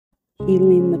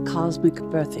Healing the cosmic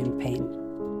birthing pain.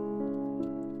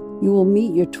 You will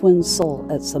meet your twin soul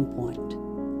at some point.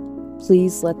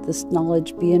 Please let this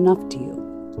knowledge be enough to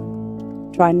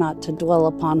you. Try not to dwell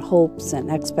upon hopes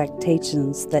and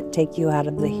expectations that take you out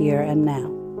of the here and now.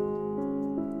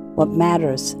 What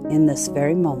matters in this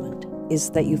very moment is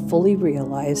that you fully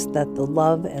realize that the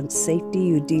love and safety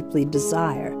you deeply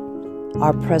desire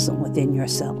are present within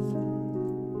yourself.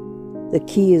 The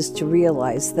key is to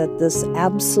realize that this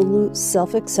absolute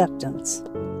self-acceptance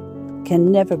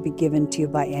can never be given to you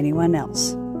by anyone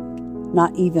else,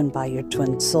 not even by your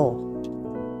twin soul.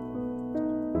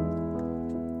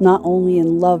 Not only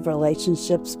in love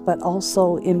relationships, but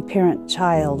also in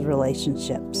parent-child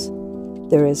relationships,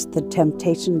 there is the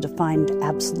temptation to find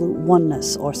absolute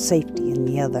oneness or safety in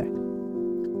the other.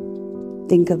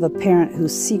 Think of a parent who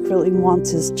secretly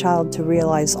wants his child to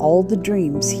realize all the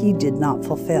dreams he did not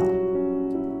fulfill,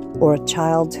 or a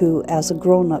child who, as a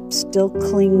grown-up, still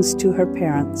clings to her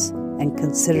parents and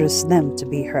considers them to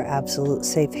be her absolute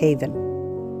safe haven.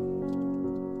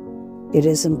 It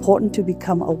is important to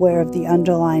become aware of the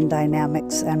underlying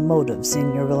dynamics and motives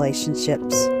in your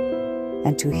relationships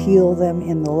and to heal them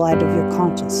in the light of your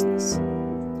consciousness.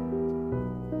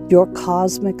 Your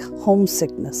cosmic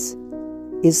homesickness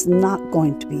is not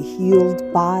going to be healed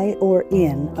by or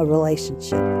in a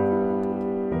relationship.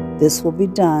 This will be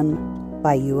done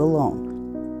by you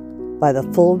alone, by the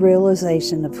full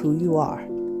realization of who you are,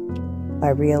 by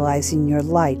realizing your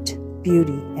light,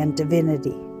 beauty, and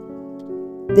divinity.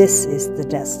 This is the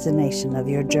destination of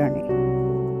your journey.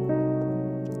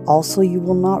 Also, you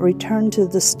will not return to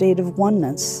the state of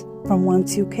oneness from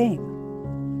whence you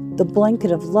came. The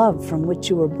blanket of love from which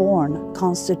you were born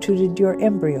constituted your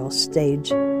embryo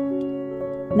stage.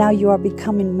 Now you are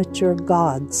becoming mature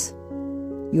gods.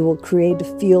 You will create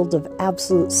a field of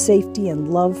absolute safety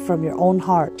and love from your own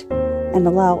heart and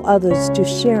allow others to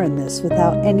share in this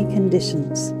without any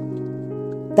conditions.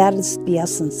 That is the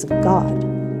essence of God.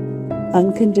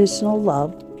 Unconditional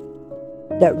love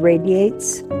that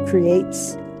radiates,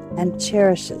 creates, and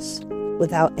cherishes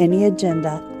without any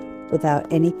agenda, without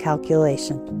any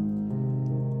calculation.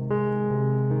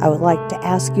 I would like to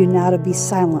ask you now to be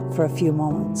silent for a few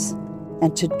moments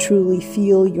and to truly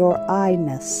feel your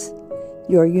I-ness,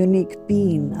 your unique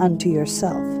being unto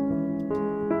yourself.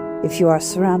 If you are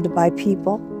surrounded by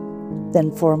people,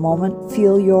 then for a moment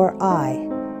feel your I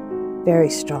very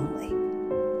strongly.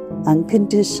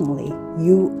 Unconditionally,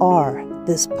 you are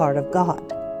this part of God.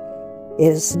 It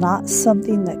is not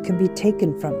something that can be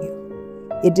taken from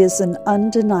you. It is an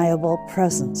undeniable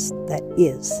presence that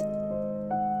is.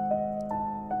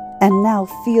 And now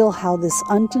feel how this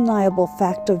undeniable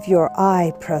fact of your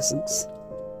I presence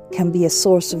can be a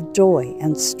source of joy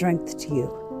and strength to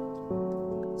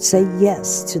you. Say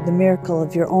yes to the miracle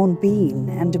of your own being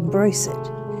and embrace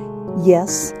it.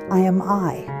 Yes, I am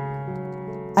I.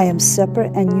 I am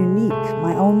separate and unique,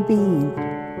 my own being.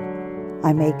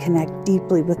 I may connect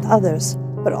deeply with others,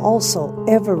 but also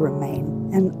ever remain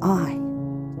an I.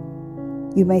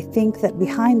 You may think that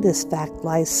behind this fact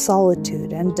lies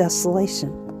solitude and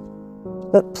desolation,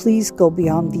 but please go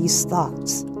beyond these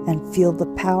thoughts and feel the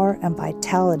power and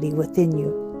vitality within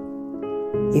you.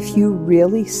 If you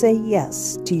really say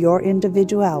yes to your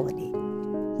individuality,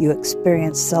 you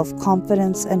experience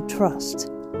self-confidence and trust.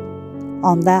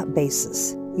 On that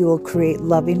basis, you will create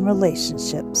loving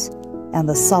relationships, and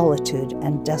the solitude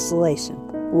and desolation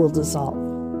will dissolve.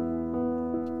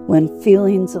 When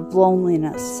feelings of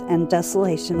loneliness and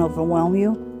desolation overwhelm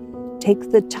you,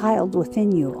 take the child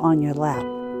within you on your lap.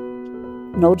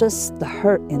 Notice the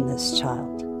hurt in this child.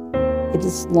 It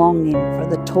is longing for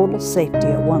the total safety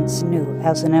it once knew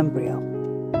as an embryo.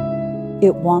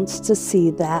 It wants to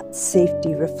see that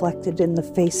safety reflected in the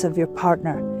face of your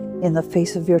partner, in the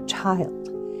face of your child,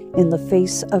 in the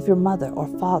face of your mother or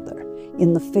father,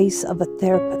 in the face of a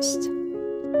therapist.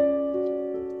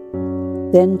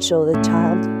 Then show the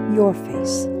child your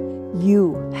face.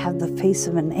 You have the face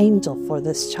of an angel for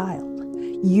this child.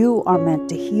 You are meant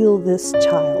to heal this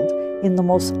child in the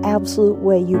most absolute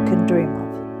way you can dream of.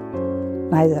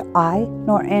 Neither I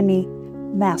nor any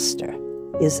master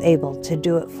is able to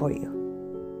do it for you.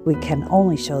 We can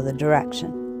only show the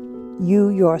direction. You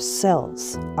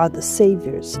yourselves are the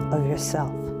saviors of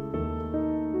yourself.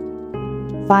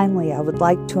 Finally, I would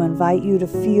like to invite you to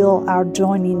feel our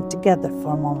joining together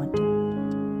for a moment.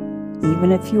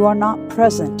 Even if you are not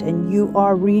present and you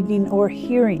are reading or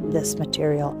hearing this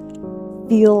material,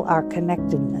 feel our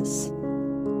connectedness.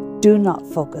 Do not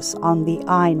focus on the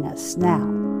I-ness now,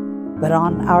 but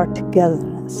on our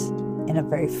togetherness in a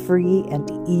very free and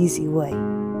easy way.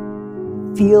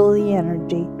 Feel the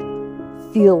energy,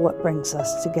 feel what brings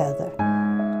us together.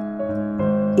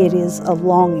 It is a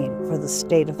longing for the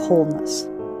state of wholeness.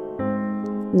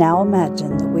 Now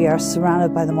imagine that we are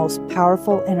surrounded by the most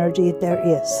powerful energy there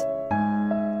is,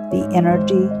 the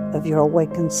energy of your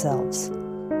awakened selves,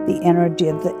 the energy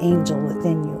of the angel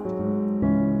within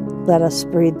you. Let us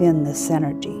breathe in this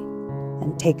energy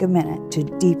and take a minute to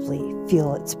deeply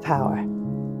feel its power.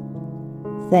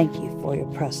 Thank you for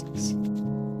your presence.